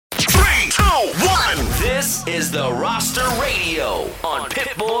1. This is the Roster Radio on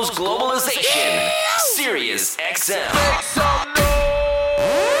Pitbull's Globalization, Sirius XM.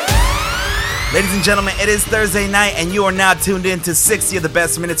 Ladies and gentlemen, it is Thursday night, and you are now tuned in to 60 of the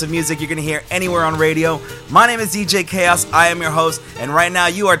best minutes of music you're going to hear anywhere on radio. My name is DJ Chaos. I am your host, and right now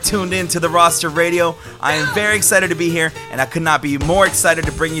you are tuned in to the Roster Radio. I am very excited to be here, and I could not be more excited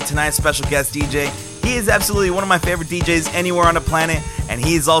to bring you tonight's special guest DJ. He is absolutely one of my favorite DJs anywhere on the planet, and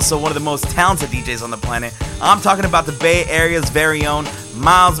he is also one of the most talented DJs on the planet. I'm talking about the Bay Area's very own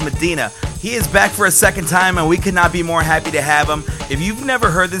Miles Medina. He is back for a second time, and we could not be more happy to have him. If you've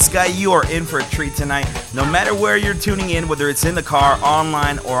never heard this guy, you are in for a treat tonight. No matter where you're tuning in, whether it's in the car,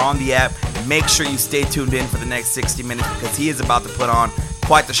 online, or on the app, make sure you stay tuned in for the next 60 minutes because he is about to put on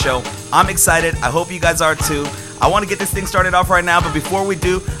quite the show. I'm excited. I hope you guys are too. I want to get this thing started off right now, but before we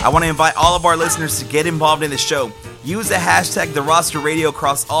do, I want to invite all of our listeners to get involved in the show. Use the hashtag TheRosterRadio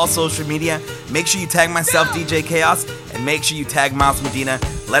across all social media. Make sure you tag myself, DJ Chaos, and make sure you tag Miles Medina.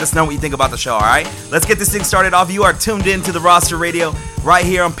 Let us know what you think about the show, alright? Let's get this thing started off. You are tuned in to the Roster Radio right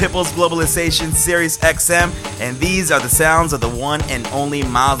here on Pitbull's Globalization, Sirius XM, and these are the sounds of the one and only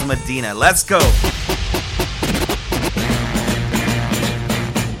Miles Medina. Let's go!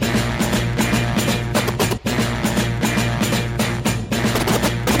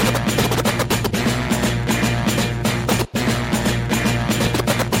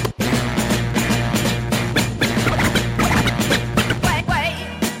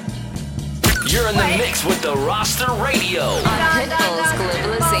 With the Roster Radio on Pitbull's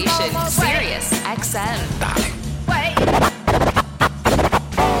Globalization, Sirius XM.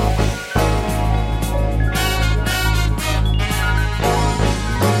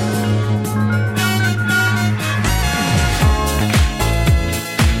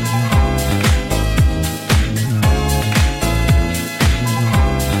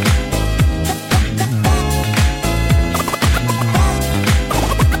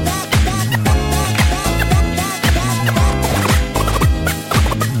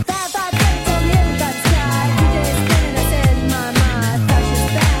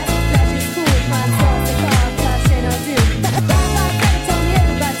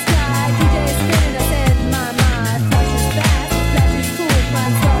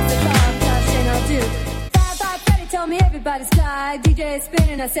 Dale.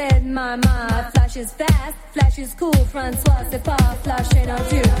 I said, my, flash is fast, flash is cool, Francois, c'est pas, flash ain't on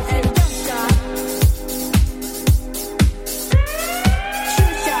you, and don't stop.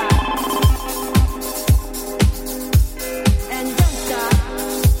 Shoot shot. And don't stop.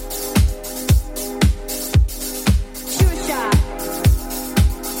 Shoot shot.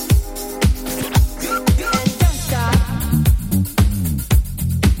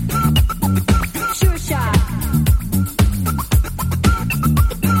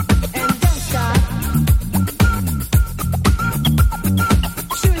 And don't stop.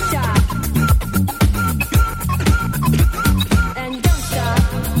 Shoot shot.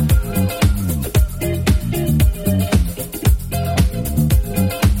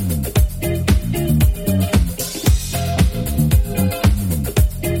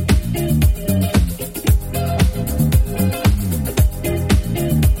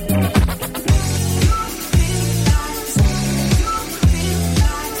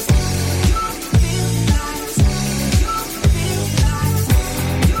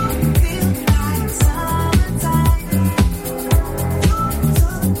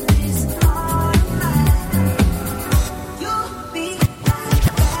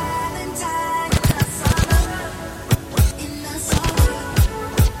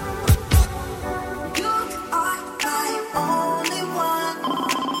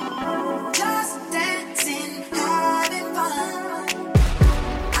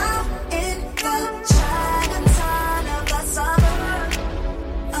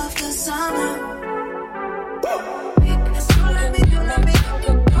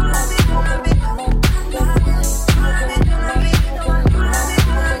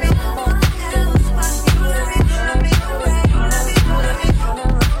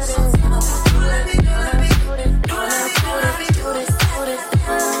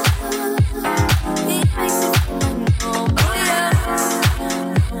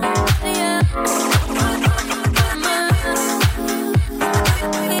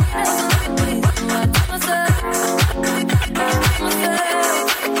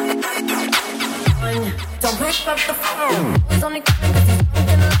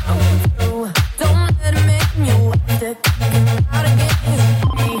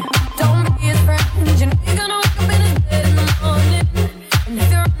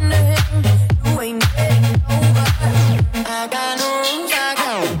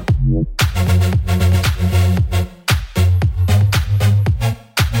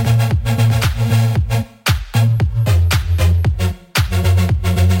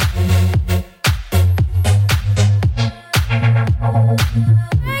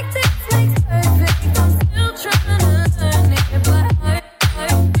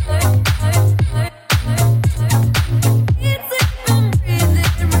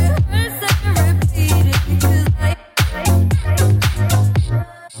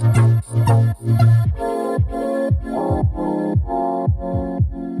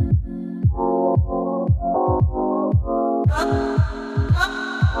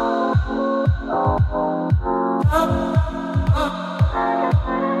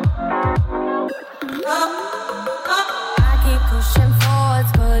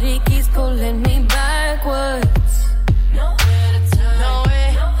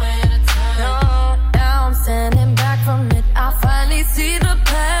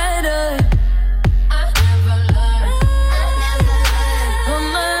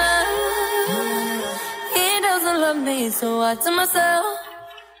 So I tell myself,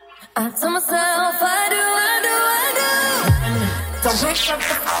 I do. Don't pick up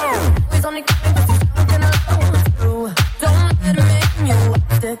the phone. Always only calling 'cause he's fucking alone. Through. Don't let him in you.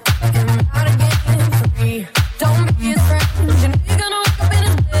 Stick him out again for free. Don't be his friend. You know you're gonna wake up in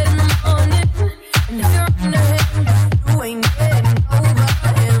his bed in the morning. And if you're under him, you ain't getting over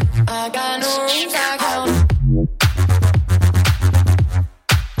him. I got no rules, I count.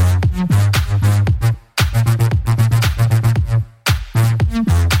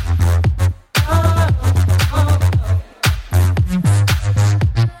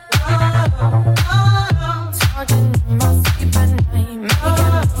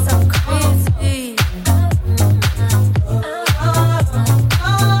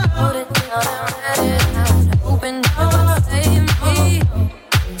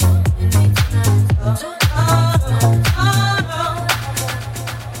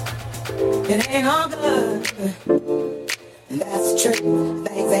 It ain't all good, and that's true.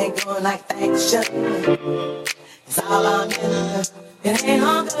 Things ain't going like things should. It's all on you. It ain't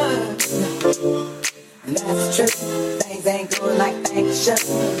all good, and that's true. Things ain't going like things should.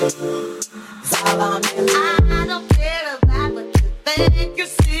 It's all on you. I don't care about what you think you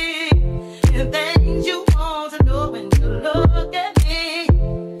see. The things you want to know when you look at me.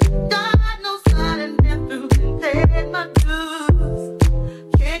 God knows I done been through and paid my dues.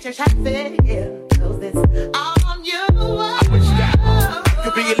 Can't you try to figure cause it's on you? I wish that you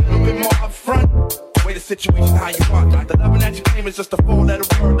could be a little bit more upfront. Way the situation how you want. The loving that you claim is just a 4-letter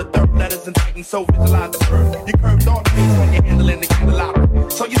word. The third letter's entitled, so visualize the bird. You curved all the face when you're handling the candelabra.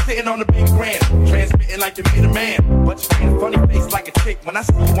 So you're sitting on the big grand, transmitting like you made a man. But you got a funny face like a chick. When I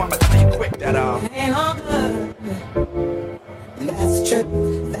see you, I'ma tell you quick that it ain't all good, and that's true.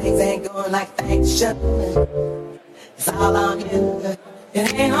 Things ain't going like things should. It's all on you.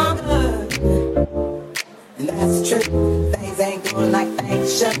 It ain't all good, and that's true. Things ain't going like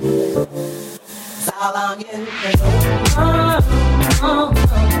things should. It's all on you.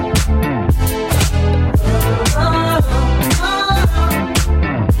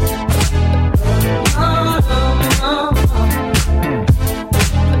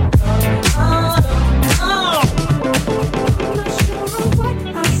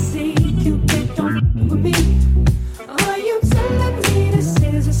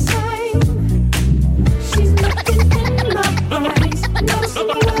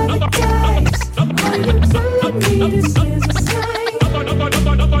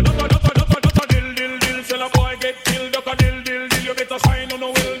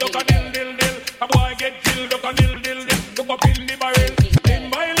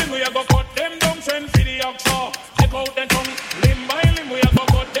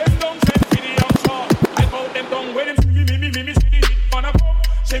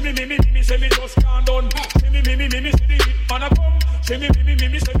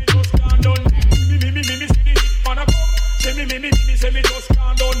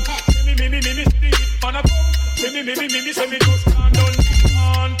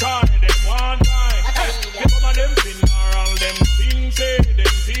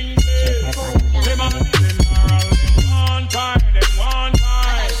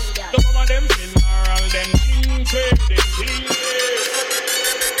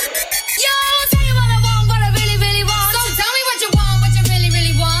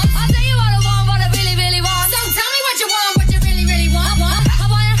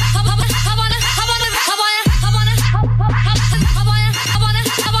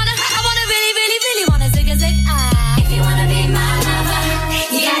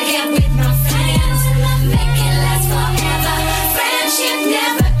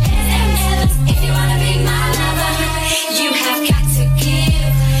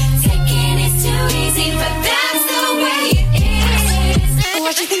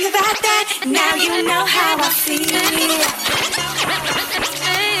 What you think about that? Now you know how I feel.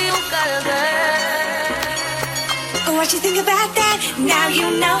 What you think about that? Now you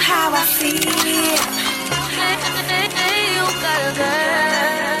know how I feel.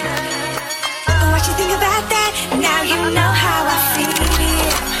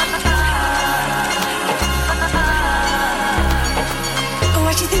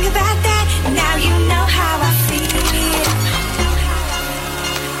 What you think about that? Now you know how I feel.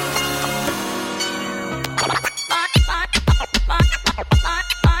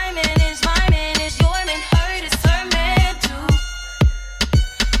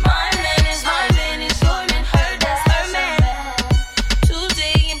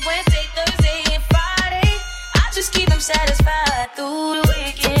 Satisfied.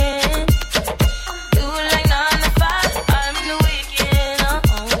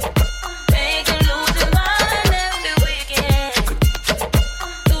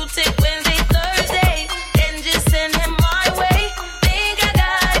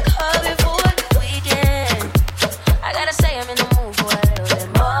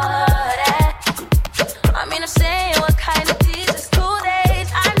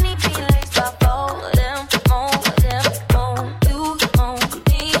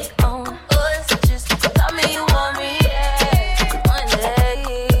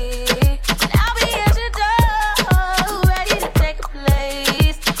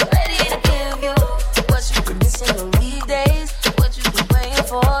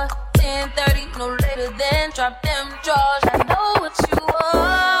 before 10:30, no later than drop them drawers. I know what you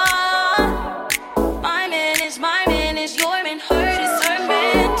want. My man is your man. Hurt is her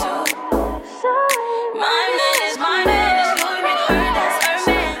man too. My man is your man. Hurt, that's her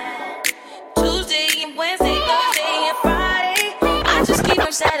man. Tuesday and Wednesday, Thursday and Friday, I just keep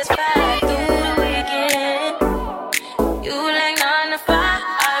him satisfied through the weekend. You like 9 to 5,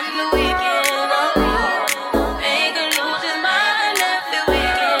 I'm the weekend. Make him lose his mind every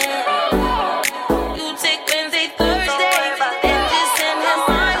weekend. You take Wednesday, Thursday, and just send him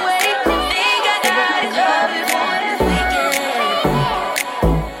my way. Think I got it covered for this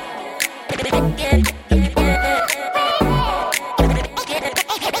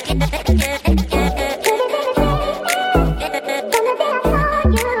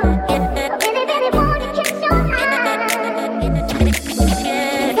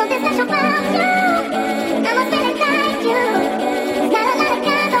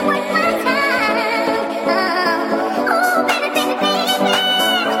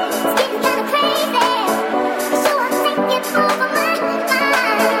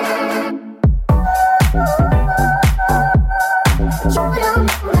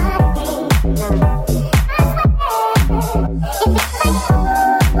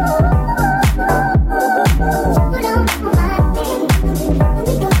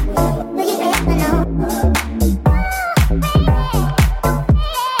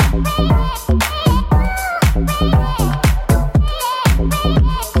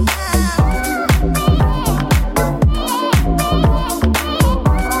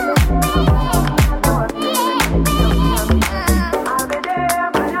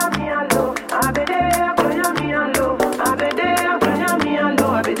I'll be there.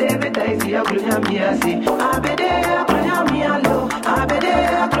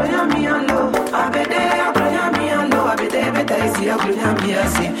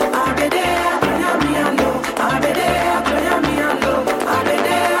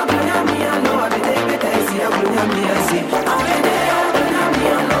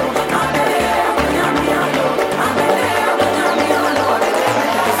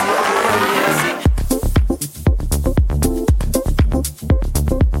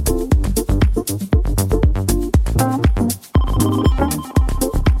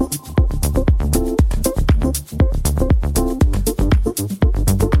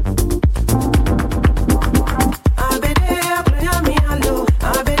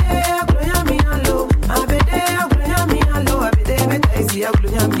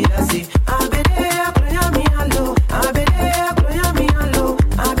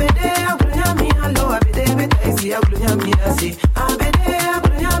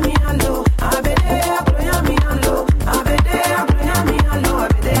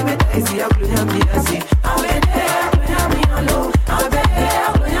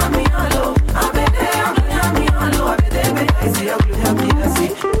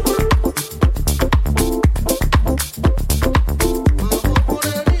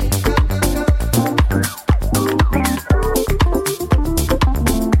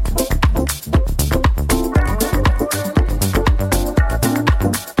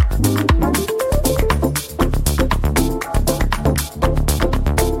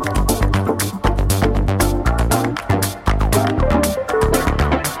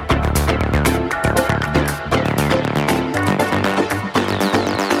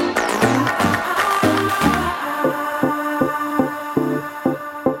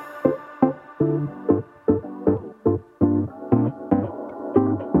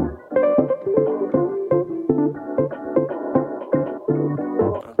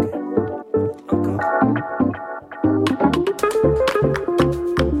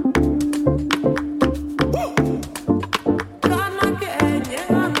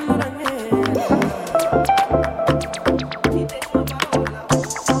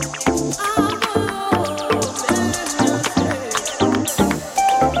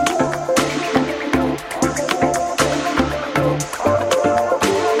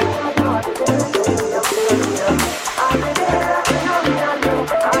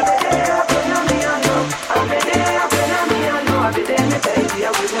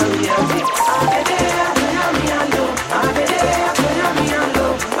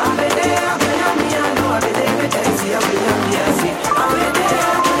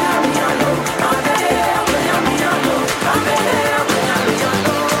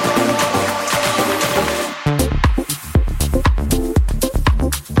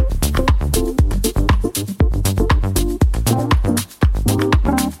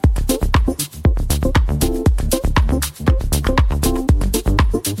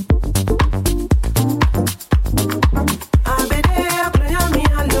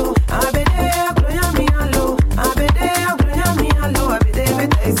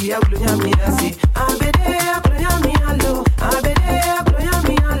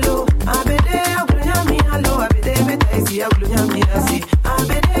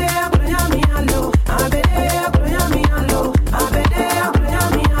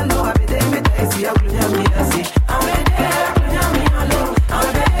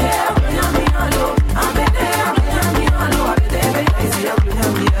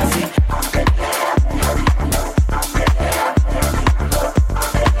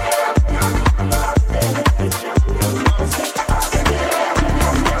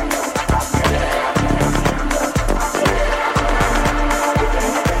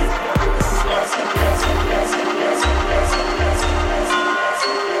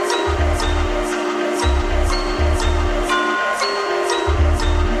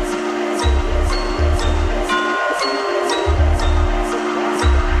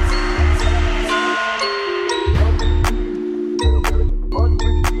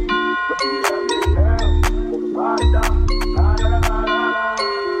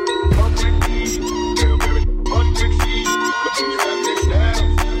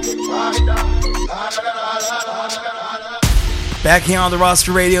 Back here on the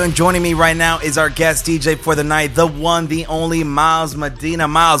Roster Radio, and joining me right now is our guest DJ for the night, the one, the only Miles Medina.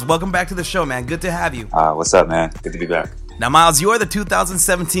 Miles, welcome back to the show, man. Good to have you. What's up, man? Good to be back. Now, Miles, you are the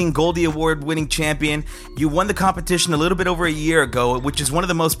 2017 Goldie Award winning champion. You won the competition a little bit over a year ago, which is one of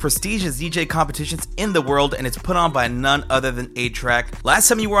the most prestigious DJ competitions in the world, and it's put on by none other than 8-Track. Last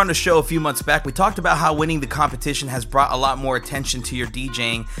time you were on the show a few months back, we talked about how winning the competition has brought a lot more attention to your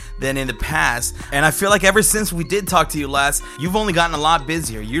DJing than in the past, and I feel like ever since we did talk to you last, you've only gotten a lot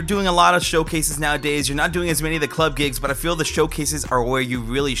busier. You're doing a lot of showcases nowadays. You're not doing as many of the club gigs, but I feel the showcases are where you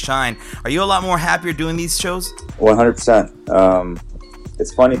really shine. Are you a lot more happier doing these shows? 100%.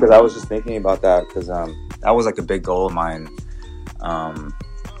 It's funny because I was just thinking about that because that was like a big goal of mine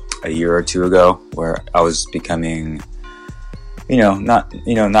a year or two ago, where I was becoming,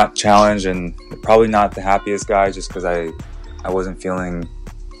 not challenged and probably not the happiest guy, just because I wasn't feeling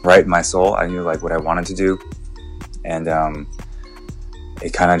right in my soul. I knew like what I wanted to do, and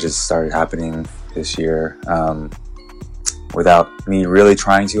it kind of just started happening this year without me really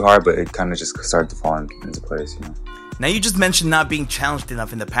trying too hard, but it kind of just started to fall into place, Now, you just mentioned not being challenged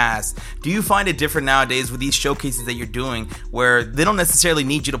enough in the past. Do you find it different nowadays with these showcases that you're doing, where they don't necessarily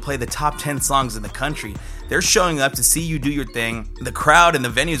need you to play the top 10 songs in the country? They're showing up to see you do your thing. The crowd and the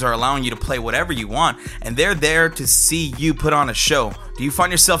venues are allowing you to play whatever you want, and they're there to see you put on a show. Do you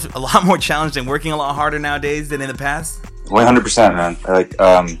find yourself a lot more challenged and working a lot harder nowadays than in the past? 100%, man. Like,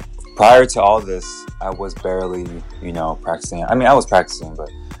 prior to all this, I was barely, practicing. I mean, I was practicing,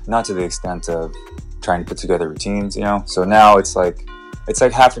 but not to the extent of trying to put together routines, So now it's like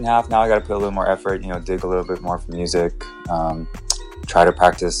half and half. Now I got to put a little more effort, dig a little bit more for music, try to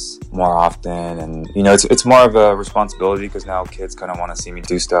practice more often, and it's more of a responsibility because now kids kind of want to see me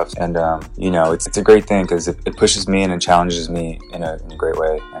do stuff, and it's a great thing because it pushes me and it challenges me in a great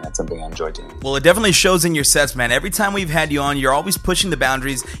way, and it's something I enjoy doing. Well, it definitely shows in your sets, man. Every time we've had you on, you're always pushing the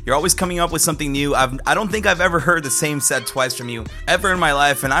boundaries. You're always coming up with something new. I don't think I've ever heard the same set twice from you ever in my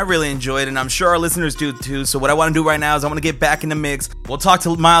life, and I really enjoy it, and I'm sure our listeners do too. So what I want to do right now is I want to get back in the mix. We'll talk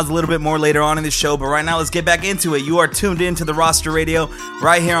to Miles a little bit more later on in the show, but right now let's get back into it. You are tuned in to the Roster Radio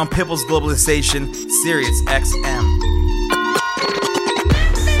right here on Pitbull's Globalization, Sirius XM.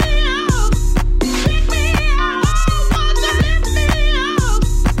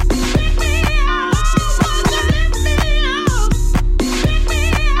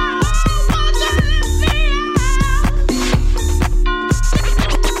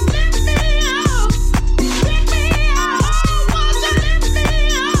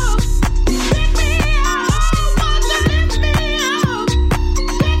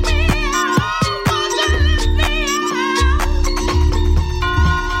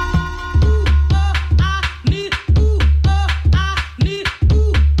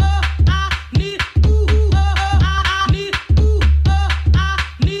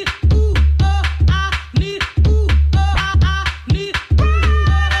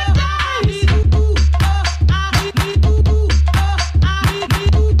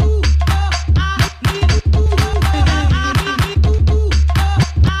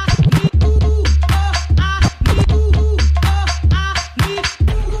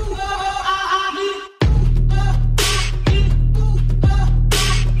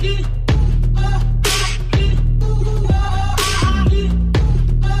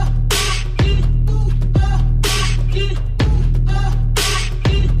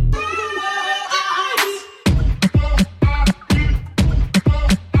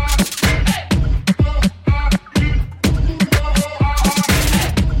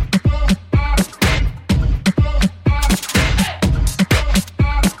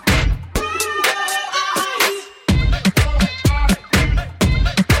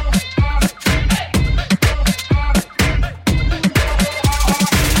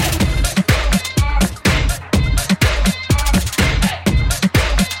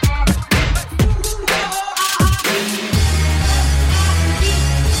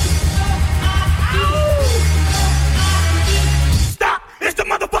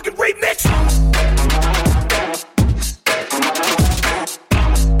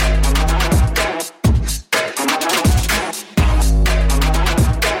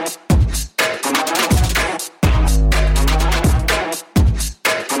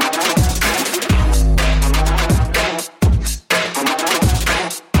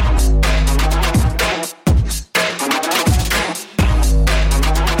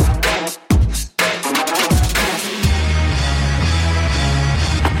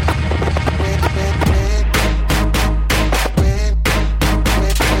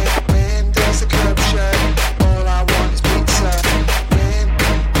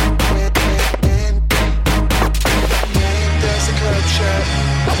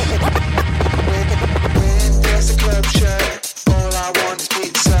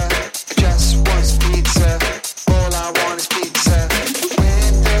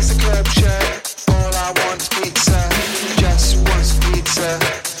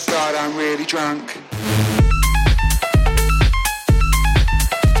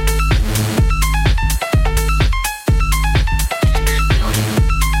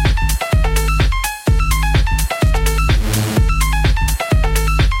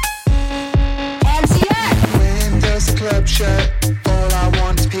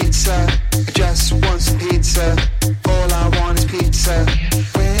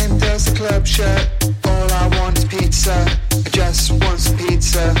 club shirt. All I want is pizza. I just want some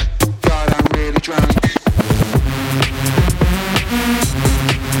pizza. God, I'm really drunk.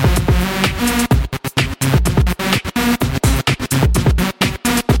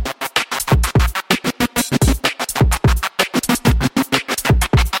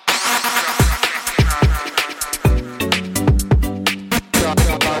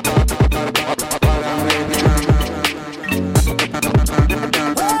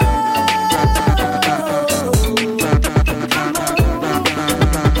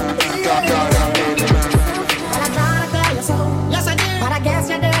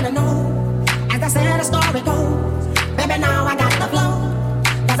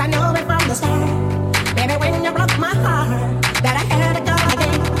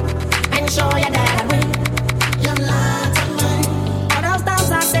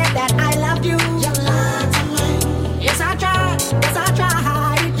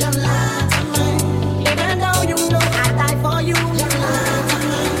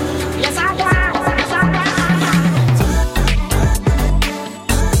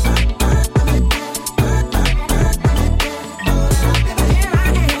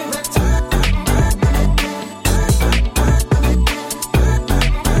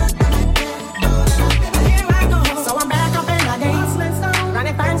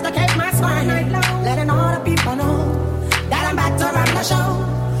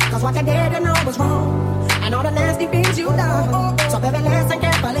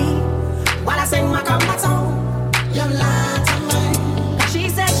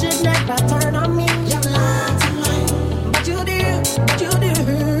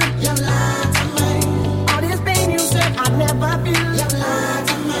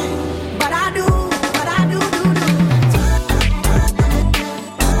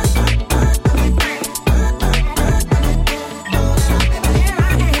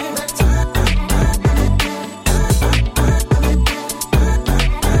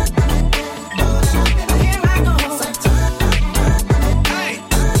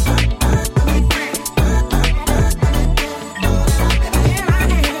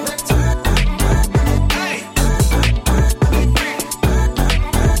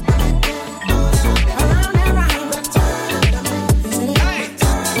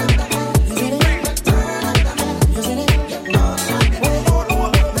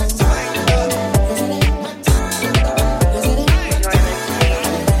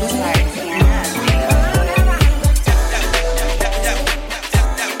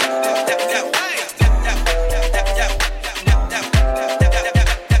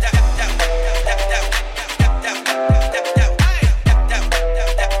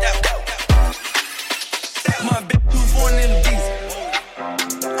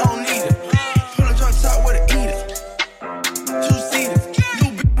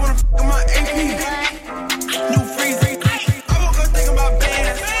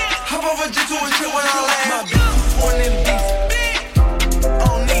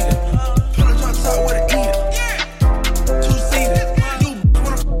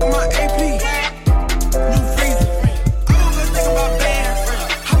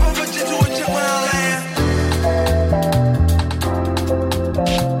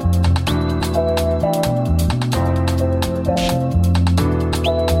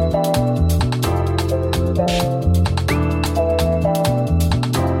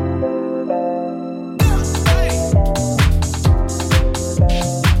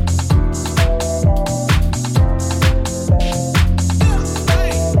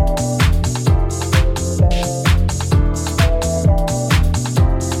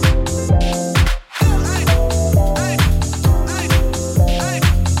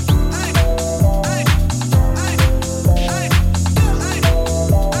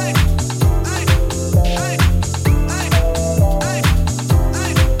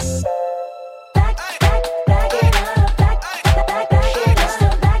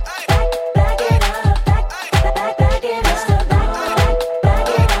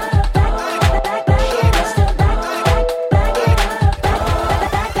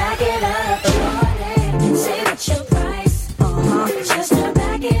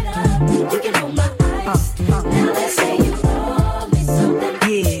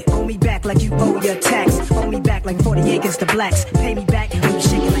 blacks. Pay me back when you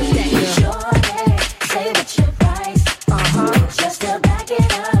shake it like that, girl. Sure, say what's your price? Just to back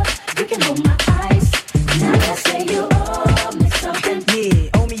it up, you can hold my ice. Now let's say you owe me something. Yeah,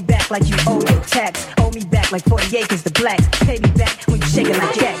 owe me back like you owe your tax. Owe me back like 40 acres to blacks. Pay me back when you shake it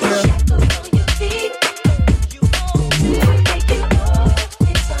like that, girl.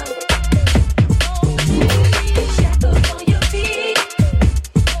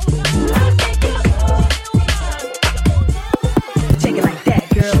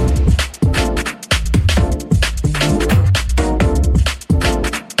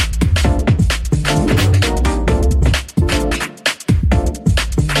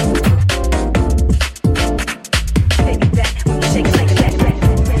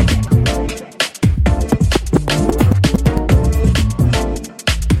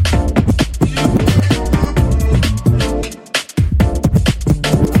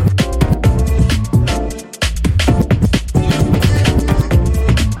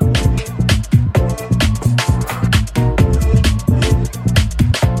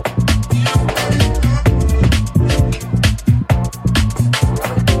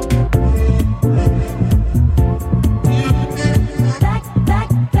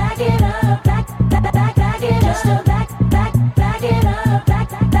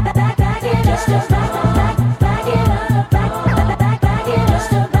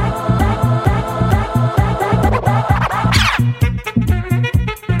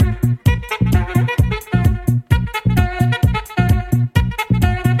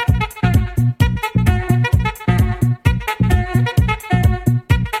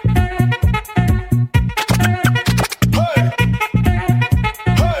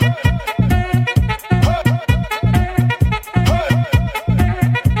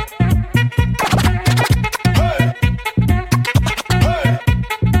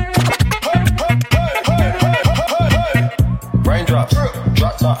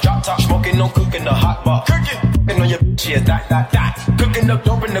 Drop top, smoking, no cooking, the hot pot. Cooking on your bitch, yeah, that. Cooking up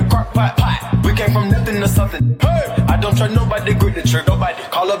dope in the crock pot. We came from nothing to something. Hey, I don't trust nobody, grip the trick, nobody.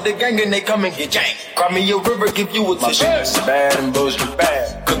 Call up the gang and they come and get jank. Cry me a river, give you a tissue. My bitch bad and bullshit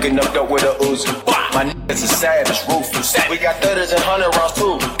bad. Cooking up dope with a Uzi. My niggas is savage, ruthless. We got 30s and 100 rounds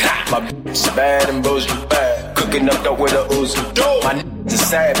too. My bitch bad and bullshit bad. Cooking up dope with a Uzi. My niggas is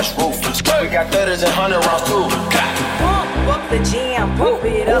savage, ruthless. We got 30s and 100 rounds too. Pump up the jam, pump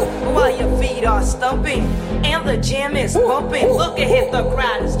it up while your feet are stumping. And the jam is pumping. Look ahead, the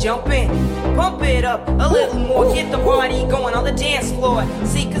crowd is jumping. Pump it up a little more, get the party going on the dance floor.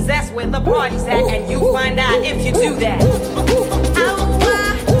 See, cause that's where the party's at, and you find out if you do that.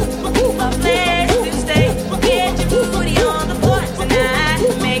 A place to stay. Get your booty on the floor tonight.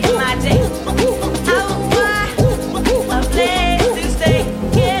 Make my day. A place to stay.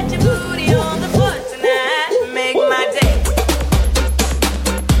 Get your booty on the floor tonight. Make my day.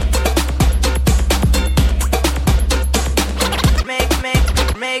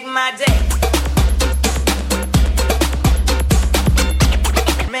 Make my day.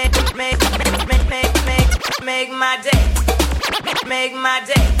 Make my day. Make my day. Make my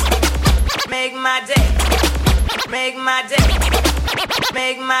day. Make my day. Make my day.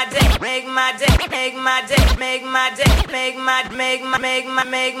 Make my day. Make my day. Make my day. Make my make my make my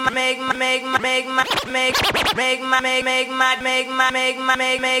make my make my make my make my make make my make make my make my make my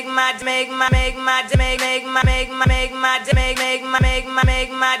make make my make my make my make my make my make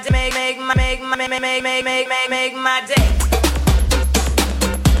my make make my make my make my make make my make my make my day.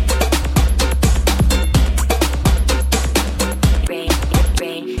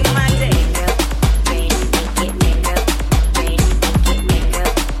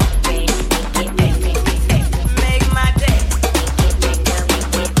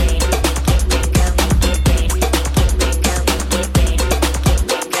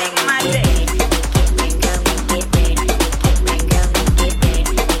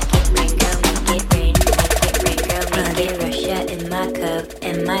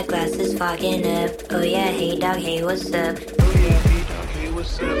 Fogging up, oh yeah, hey dog, hey what's up? Oh yeah, hey dog, hey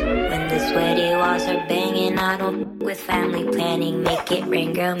what's up? When the sweaty walls are banging, I don't with family planning. Make it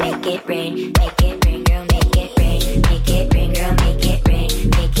rain, girl, make it rain. Make it rain, girl, make it rain. Make it rain, girl, make it rain.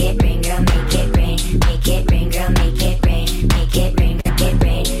 Make it rain, girl, make it rain. Make it rain, girl, make it rain. Make it rain, make it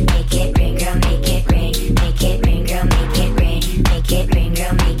rain. Make it rain, girl, make it rain. Make it rain, girl, make it rain. Make it rain,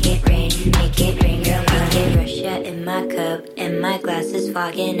 girl, make it rain. Make it rain, girl, make it Russia in my cup, and my glass is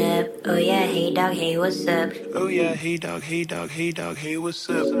fogging up. Oh yeah, hey dog, hey what's up? Oh yeah, hey dog, hey dog, hey dog, hey what's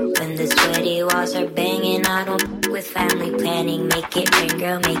up? When the sweaty walls are banging, I don't with family planning. Make it rain,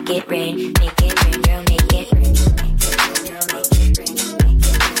 girl, make it rain. Make it rain, girl, make it rain.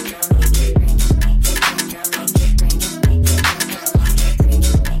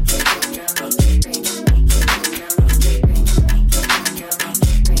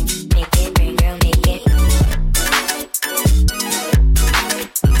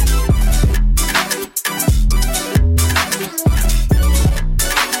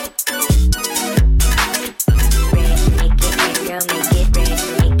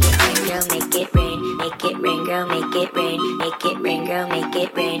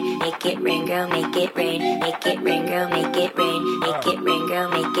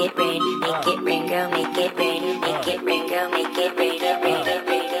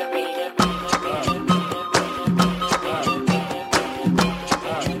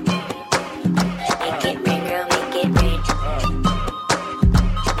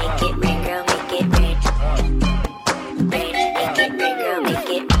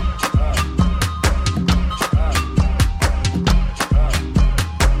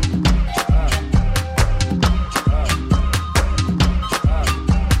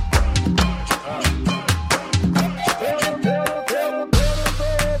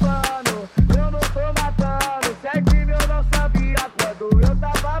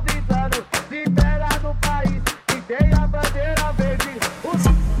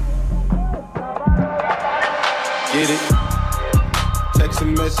 Get it? Text a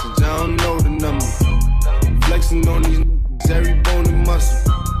message, I don't know the number. Flexing on these niggas, every bone and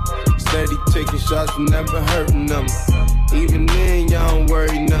muscle. Steady taking shots, never hurting them. Even then, y'all don't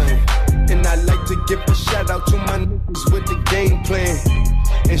worry nothing. And I like to give a shout out to my niggas with the game plan.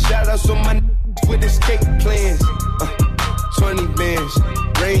 And shout outs to my niggas with escape plans. 20 bands,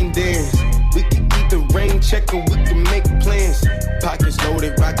 rain dance. We can eat the rain check and we can make plans. Pockets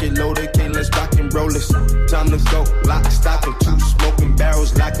loaded, rocket loaded, can't let's rock and rollers. Time to go, lock, stock, and two smoking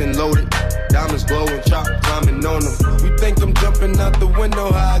barrels locked and loaded. Diamonds glowing, chop, climbing on them. You think I'm jumping out the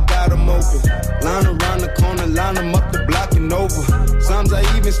window, how I got them open. Line around the corner, line them up the block and over. Sometimes I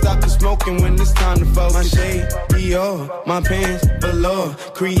even stop the smoking when it's time to focus. My shade, Dior, my pants, below.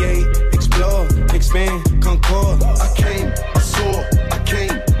 Create, explore, expand, concord. I came, I saw, I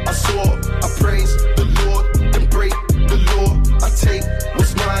came, I saw. I praise the Lord, then break the law. I take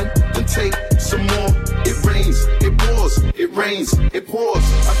what's mine, then take some more. It rains, it pours, it rains, it pours.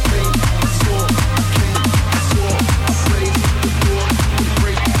 I came, I saw, I came, I saw. I praise the Lord, then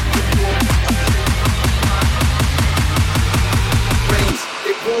break the law.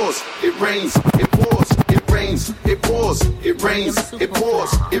 It rains, it pours, it rains, it pours, it rains, it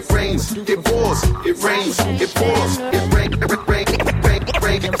pours, it rains, it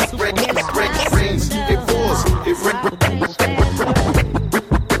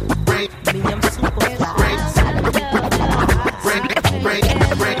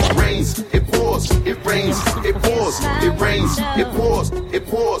pours, it rains, it pours, it rains, it pours,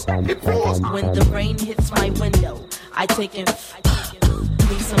 it pours. When the rain hits my window, I take in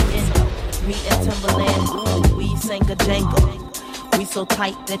me some endo. Me and Timberland, ooh, we sang a jangle. We so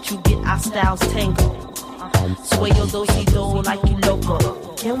tight that you get our styles tangled. Sway your do-si-do like you loco.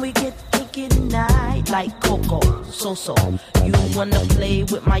 Can we get kinky tonight like Coco? So, you wanna play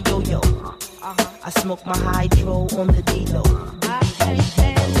with my yo-yo? I smoke my hydro on the D-Lo. I can't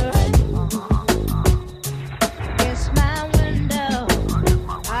stand her. It's my window.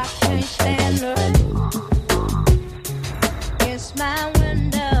 I can't stand her. It's my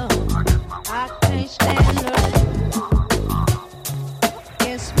window. I can't stand her.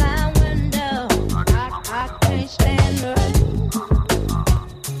 It's my window. I can't stand her.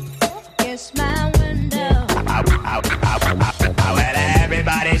 It's my window. Well,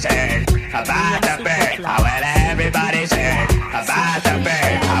 everybody's heard about the bird. Well, everybody's heard about the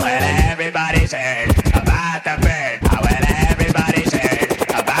bird. Well, everybody's heard about the bird. Well, everybody's heard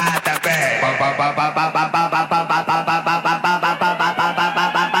about the bird.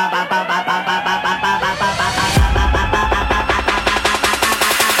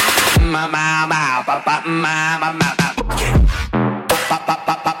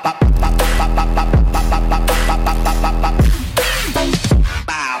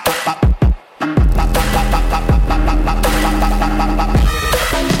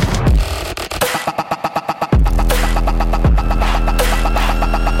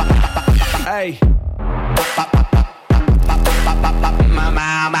 Hey.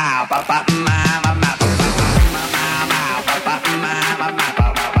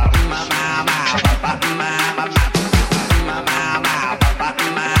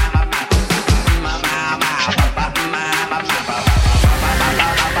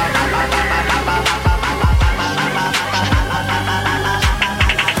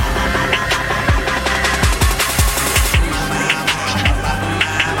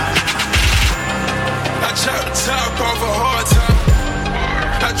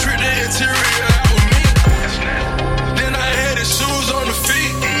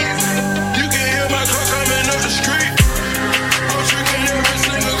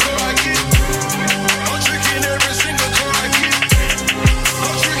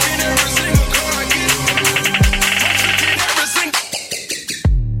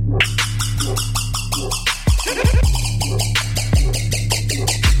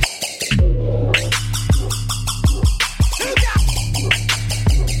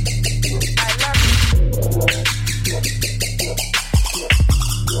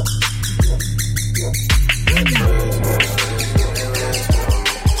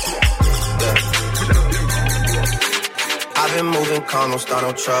 Don't start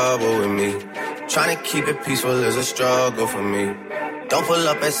no trouble with me. Trying to keep it peaceful is a struggle for me. Don't pull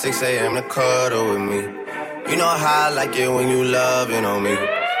up at 6 a.m. to cuddle with me. You know how I like it when you loving on me.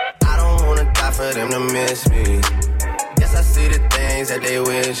 I don't wanna die for them to miss me. Guess I see the things that they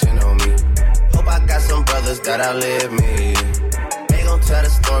wishing on me. Hope I got some brothers that outlive me. They gon' tell the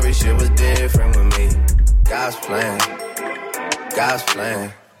story, shit was different with me. God's plan, God's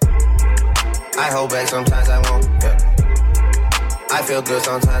plan. I hold back, sometimes I won't, yeah. I feel good,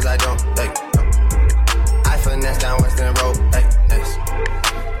 sometimes I don't, like, no. I finesse down Western Road, like, next.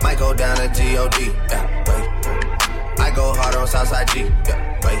 Might go down to G.O.D., yeah, wait. I go hard on Southside G,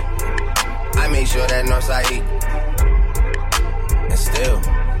 yeah, wait. I make sure that Northside E. And still,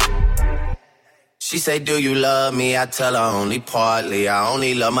 she say, do you love me? I tell her only partly. I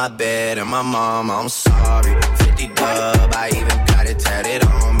only love my bed and my mom, I'm sorry. 50 dub, I even got it tatted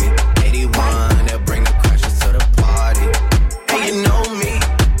on me. 81, they'll bring the crashes to the party. Hey, you know me,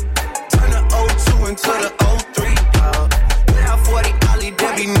 turn the 02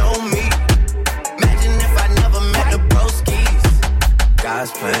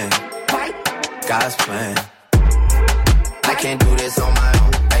 God's plan. God's plan. I can't do this on my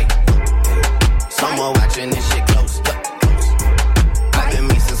own. Hey. Someone watching this shit close. I've been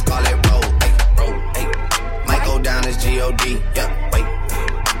me since Scarlet Road. Hey. Might go down as G.O.D. Yeah, wait.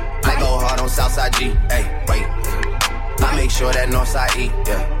 I go hard on Southside G. Hey, wait. I make sure that Northside E.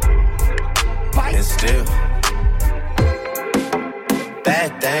 Yeah. And still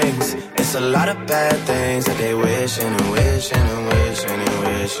bad things. It's a lot of bad things that they wishing and wishing and wishing and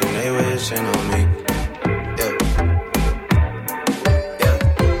wishing. They wishing on me. Yeah. Yeah.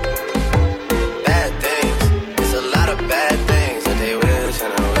 Bad things. It's a lot of bad things that they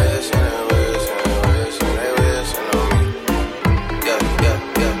wishing and wishing and wishing and wishing. They wishing on me. Yeah, yeah,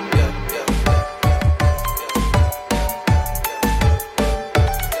 yeah, yeah, yeah.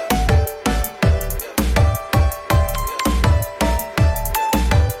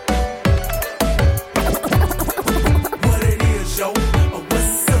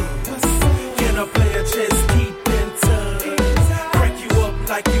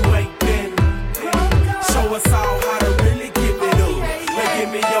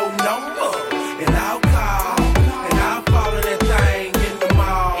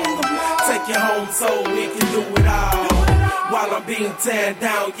 Tear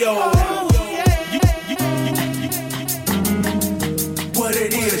down, yo. What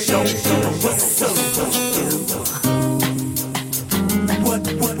it is, yo. What's up?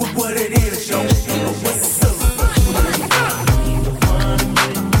 What it is, yo. What's up?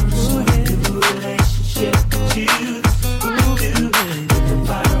 Relationship with you.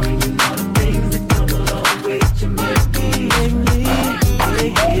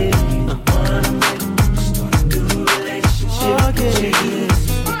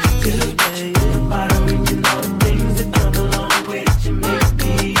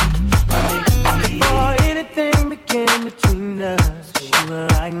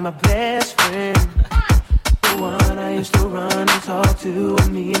 To when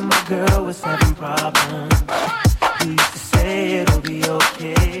me and my girl was having problems. You used to say it'll be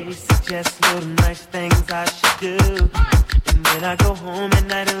okay, suggest little nice things I should do. And when I go home at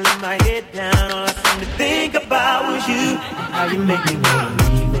night and lay my head down, all I seem to think about was you. How you make me wanna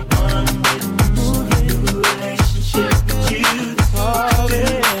leave the one with you. Relationship with you, that's all it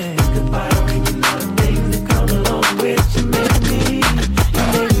is. Think about all the things that come along with you. Make me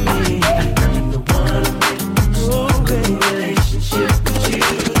the one with you. Relationship.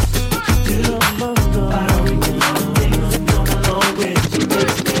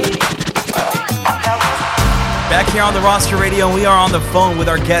 Back here on the Roster Radio, and we are on the phone with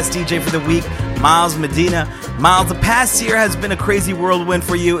our guest DJ for the week, Miles Medina. Miles, the past year has been a crazy whirlwind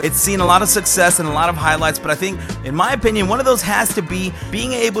for you. It's seen a lot of success and a lot of highlights, but I think, in my opinion, one of those has to be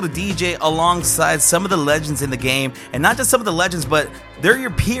being able to DJ alongside some of the legends in the game, and not just some of the legends, but they're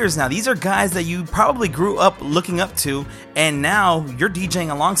your peers now. These are guys that you probably grew up looking up to, and now you're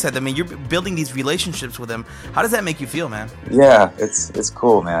DJing alongside them, and you're building these relationships with them. How does that make you feel, man? Yeah, it's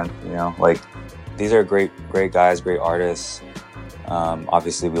cool, man. You know, like, these are great guys, great artists.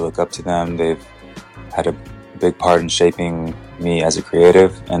 Obviously, we look up to them. They've had a big part in shaping me as a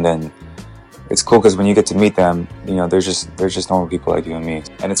creative, and then it's cool because when you get to meet them, you know, they're just normal people like you and me,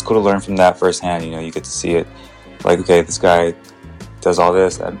 and it's cool to learn from that firsthand. You know, you get to see it, like, okay, this guy does all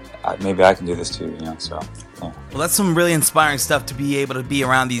this, and maybe I can do this too. You know, so. Yeah. Well, that's some really inspiring stuff to be able to be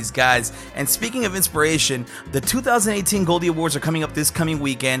around these guys. And speaking of inspiration, the 2018 Goldie Awards are coming up this coming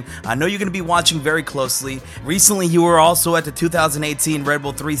weekend. I know you're going to be watching very closely. Recently, you were also at the 2018 Red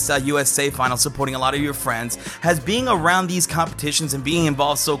Bull 3-Star USA Final, supporting a lot of your friends. Has being around these competitions and being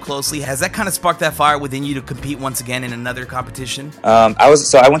involved so closely, has that kind of sparked that fire within you to compete once again in another competition? I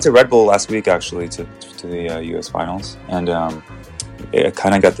went to Red Bull last week, actually, to the US Finals, and it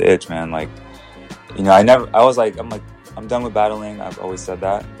kind of got the itch, man. Like, you know, I'm done with battling. I've always said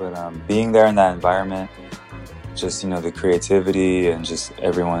that, but being there in that environment, just, you know, the creativity and just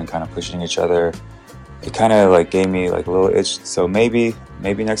everyone kind of pushing each other, it kind of like gave me like a little itch. So maybe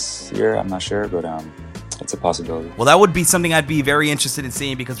next year, I'm not sure, but it's a possibility. Well, that would be something I'd be very interested in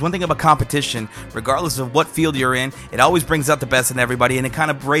seeing, because one thing about competition, regardless of what field you're in, it always brings out the best in everybody, and it kind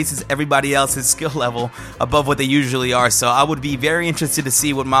of raises everybody else's skill level above what they usually are. So I would be very interested to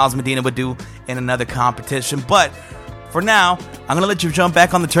see what Miles Medina would do in another competition. But for now, I'm going to let you jump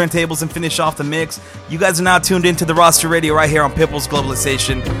back on the turntables and finish off the mix. You guys are now tuned into the Roster Radio right here on Pitbull's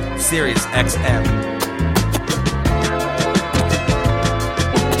Globalization, Sirius XM.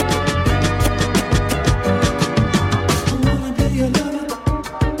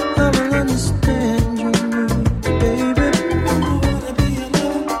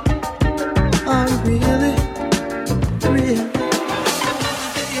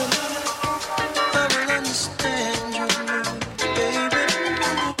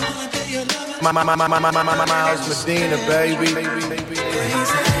 Miles Medina, baby.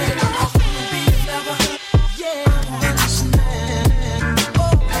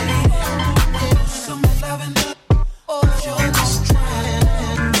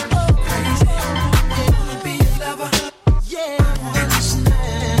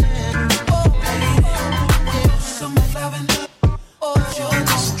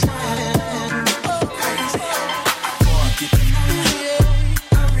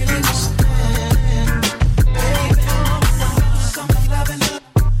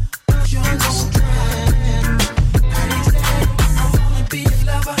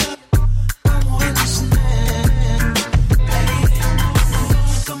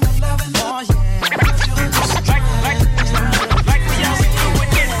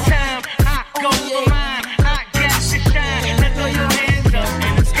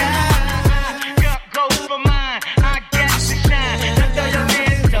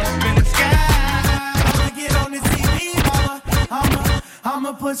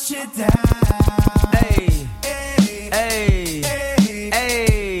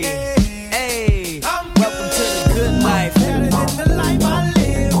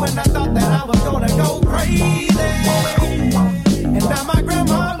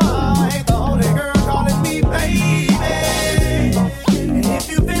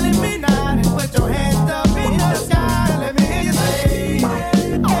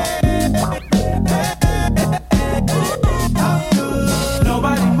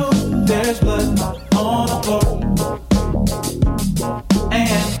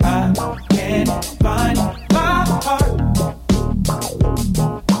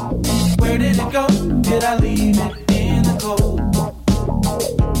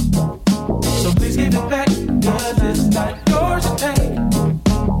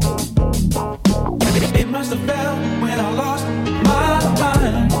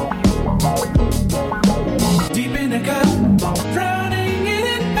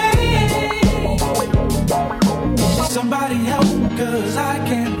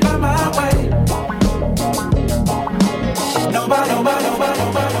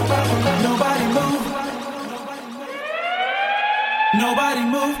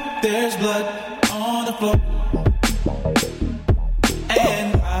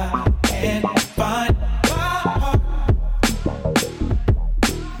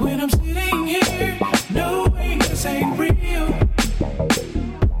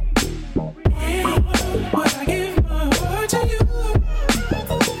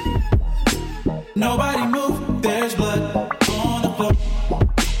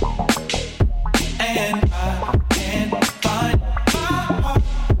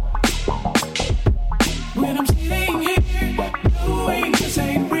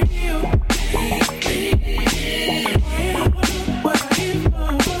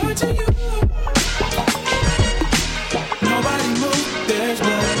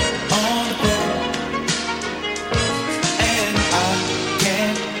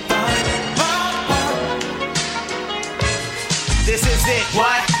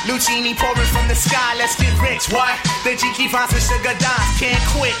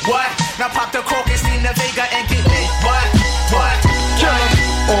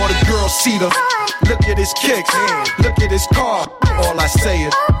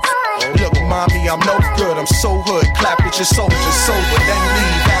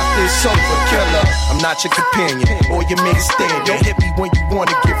 Your companion or your man stand. Don't hit me when you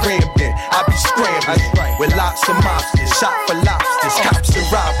wanna get rammed in. I be scrambling with lots of mobsters, shot for lobsters, cops and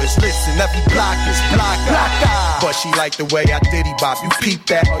robbers. Listen, every block is block. But she like the way I diddy bop. You peep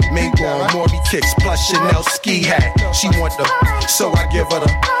that? Mango and Maury kicks plus Chanel ski hat. She want the, so I give her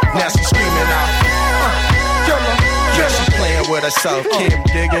the. Now she screaming out, yeah, she playing with herself. Kim,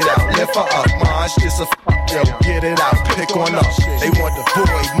 dig it out, lift her up. Maj, just a yo, get it out, pick one up. They want the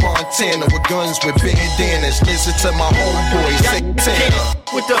boy Montana with guns with bandanas. Listen to my homeboy, Santana.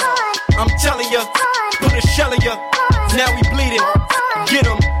 With the, I'm telling ya, put a shell in ya. Now we bleeding. Get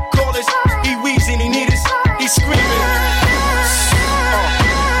him, call us. He wheezing, he need us. He screaming.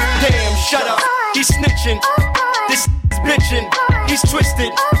 Damn, shut up. He snitching. This is bitching. He's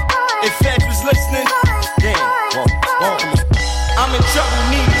twisted. If Fed was listening, damn. I'm in trouble,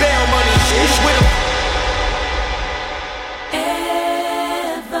 need bail money. Who's with him?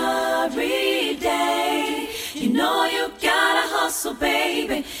 Every day, you know you gotta hustle,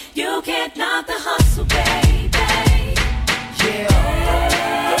 baby. You can't knock the hustle, baby. Yeah.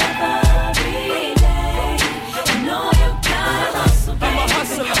 Every day, you know you gotta hustle, baby.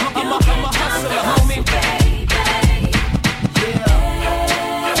 I'm a hustler, homie. Baby. Yeah.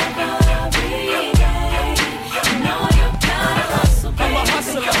 Every day, you know you gotta hustle, baby.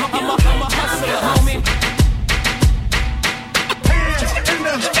 I'm a hustler.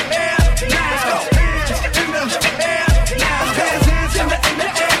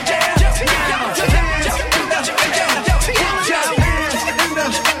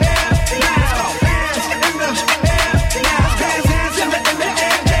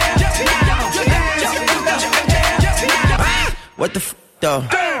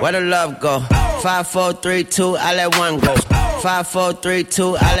 though. Where the love go? 5, 4, 3, 2, I let one go. 5, 4, 3,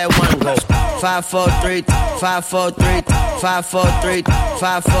 2, I let one go. 5, 4, 3, 5, 4, 3, 5, 4, 3,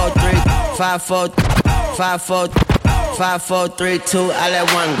 5, 4, 3, 5, 4, 5, 4, 5, 4, 3, 2, I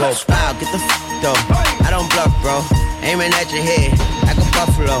let one go. Wow, get the though. I don't bluff, bro. Aiming at your head like a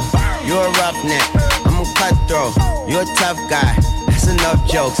buffalo. You a roughneck, I'm a cutthroat. You a tough guy. That's enough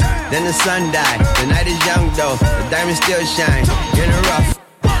jokes. Then the sun died. The night is young though. The diamonds still shine. You're in the rough.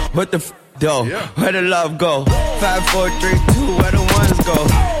 What the though? Where the love go? 5, 4, 3, 2, where the ones go?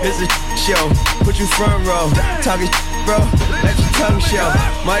 It's a show. Put you front row. Talking bro. Let your tongue show.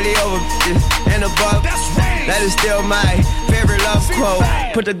 Money over bitches and above. That is still my favorite love quote.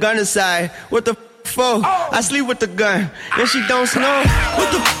 Put the gun aside. What the for? I sleep with the gun. And she don't snow.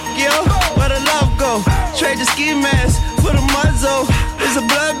 What the yo? Where the love go? Trade the ski mask for the muzzle. It's a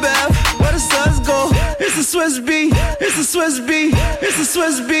bloodbath. Where the suns go? It's the Swiss B. It's the Swiss B. It's the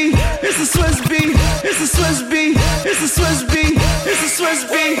Swiss B. It's the Swiss B. It's the Swiss B. It's the Swiss B. It's the Swiss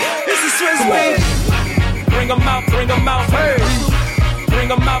B. It's the Swiss B. Bring 'em out, hey.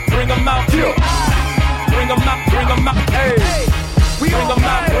 Bring 'em out, yeah. Bring 'em out, hey. Bring 'em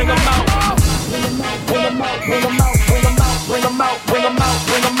out, bring 'em out. Bring 'em out, bring 'em out, bring 'em out, bring 'em out, bring 'em out, bring 'em out,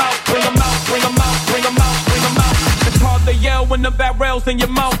 bring 'em out, bring 'em out, bring 'em out, bring 'em out, bring 'em out. It's hard to yell when the barrel's in your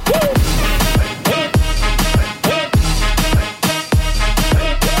mouth.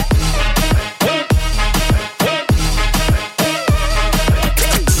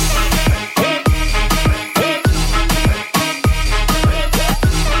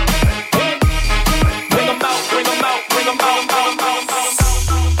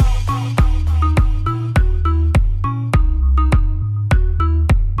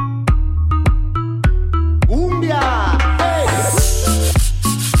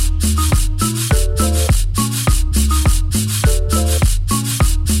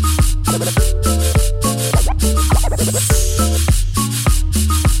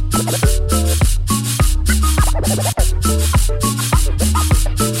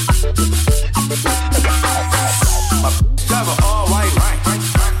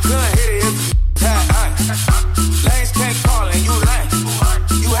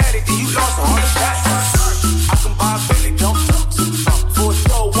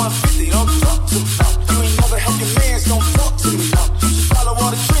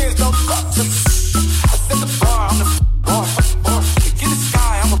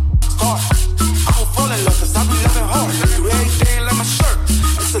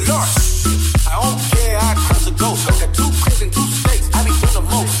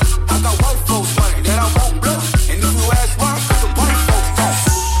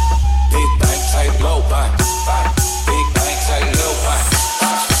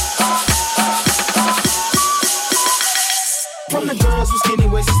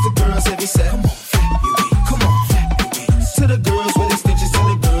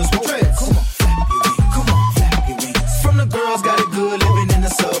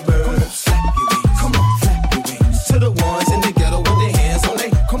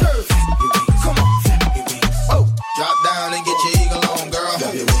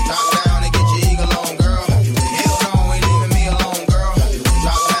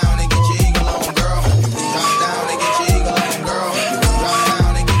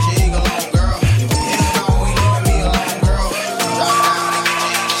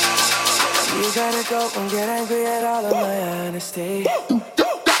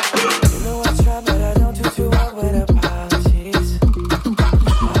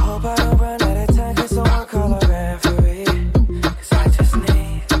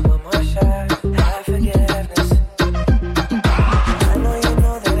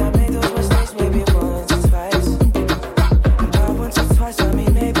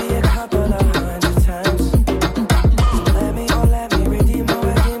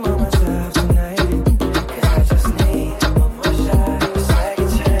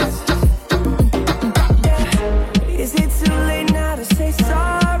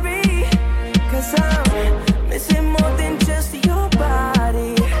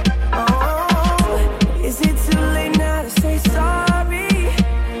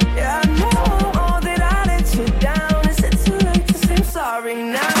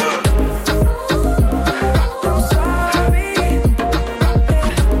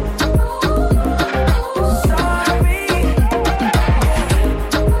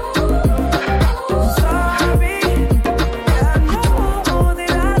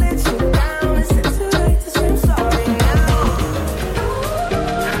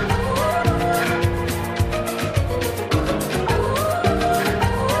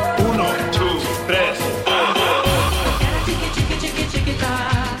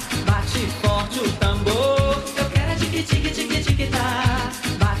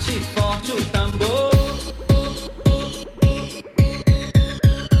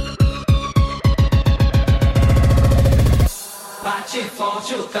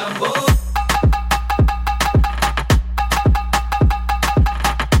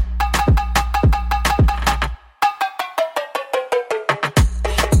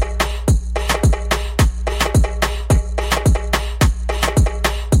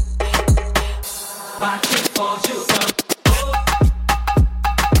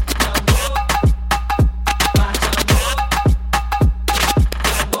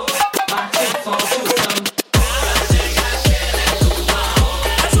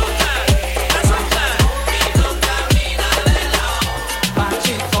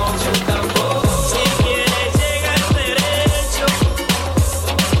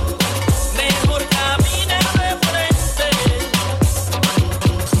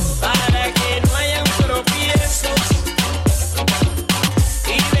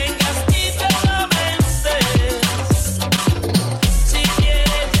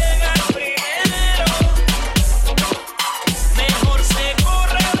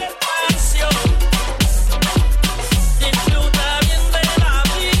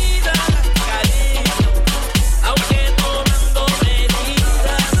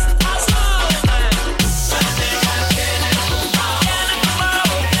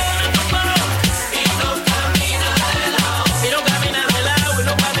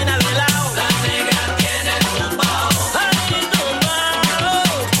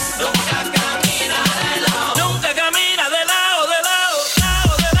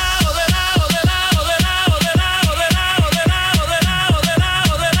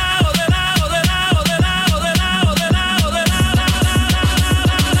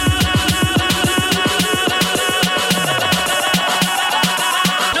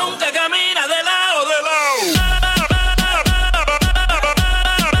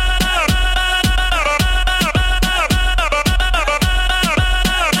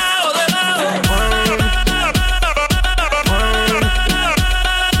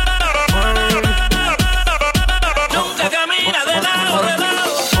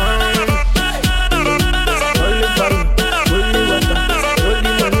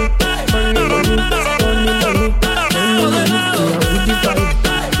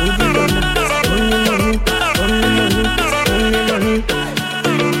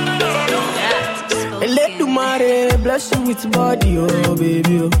 bless you with body, oh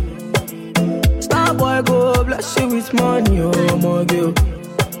baby, oh. Star boy go bless you with money, oh my girl.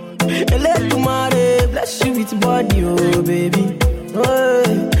 Electumare bless you with body, oh baby.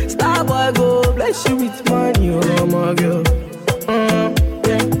 Oh, star boy go bless you with money, oh my girl.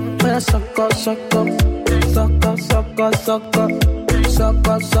 Yeah, when I suck up, baby. Suck up.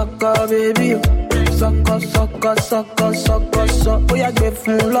 Oh, yeah, get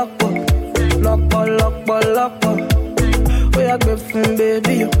from lock up. Oh, yeah, get from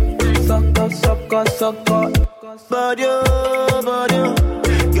baby. Suck up. Body,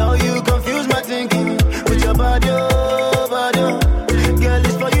 girl, you confuse my thinking with your body, girl,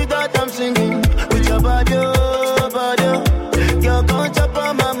 it's for you that I'm singing with your body, girl, come chop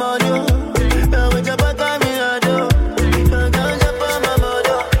on my money, with your body,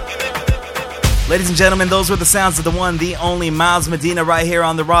 Ladies and gentlemen, those were the sounds of the one, the only Miles Medina right here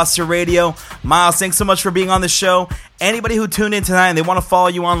on the Roster Radio. Miles, thanks so much for being on the show. Anybody who tuned in tonight and they want to follow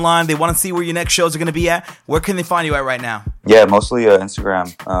you online, they want to see where your next shows are going to be at, where can they find you at right now? Yeah, mostly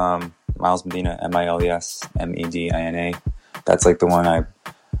Instagram. Miles Medina, MILESMEDINA. That's like the one I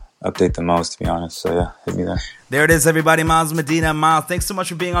update the most, to be honest. So yeah, hit me there. There it is, everybody. Miles Medina. Miles, thanks so much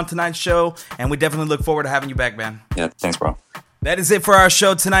for being on tonight's show, and we definitely look forward to having you back, man. Yeah, thanks, bro. That is it for our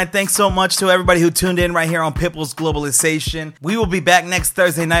show tonight. Thanks so much to everybody who tuned in right here on Pitbull's Globalization. We will be back next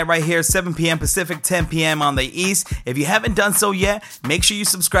Thursday night right here, 7 p.m. Pacific, 10 p.m. on the East. If you haven't done so yet, make sure you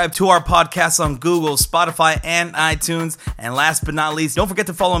subscribe to our podcast on Google, Spotify, and iTunes. And last but not least, don't forget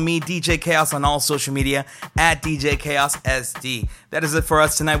to follow me, DJ Chaos, on all social media at DJ Chaos SD. That is it for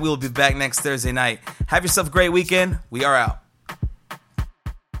us tonight. We will be back next Thursday night. Have yourself a great weekend. We are out.